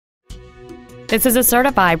This is a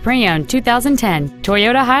certified pre-owned 2010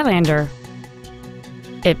 Toyota Highlander.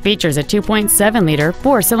 It features a 2.7-liter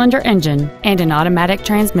four-cylinder engine and an automatic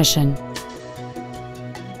transmission.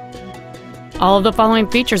 All of the following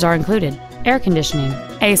features are included: air conditioning,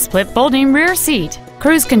 a split folding rear seat,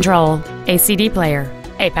 cruise control, a CD player,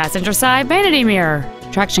 a passenger side vanity mirror,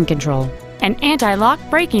 traction control, an anti-lock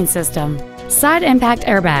braking system, side impact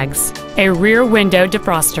airbags, a rear window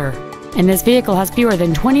defroster, and this vehicle has fewer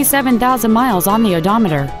than 27,000 miles on the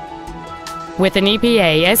odometer. With an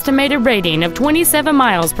EPA estimated rating of 27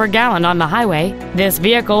 miles per gallon on the highway, this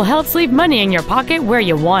vehicle helps leave money in your pocket where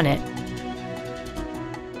you want it.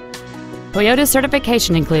 Toyota's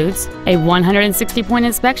certification includes a 160-point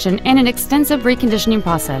inspection and an extensive reconditioning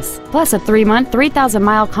process, plus a 3-month,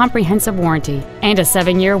 3,000-mile comprehensive warranty and a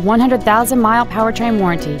 7-year, 100,000-mile powertrain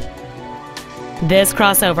warranty. This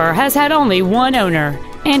crossover has had only one owner,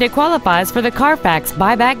 and it qualifies for the Carfax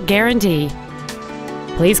buyback guarantee.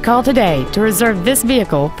 Please call today to reserve this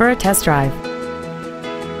vehicle for a test drive.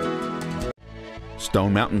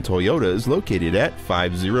 Stone Mountain Toyota is located at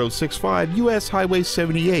 5065 US Highway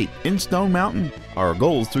 78 in Stone Mountain. Our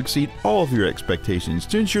goal is to exceed all of your expectations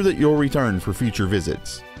to ensure that you'll return for future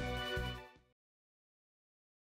visits.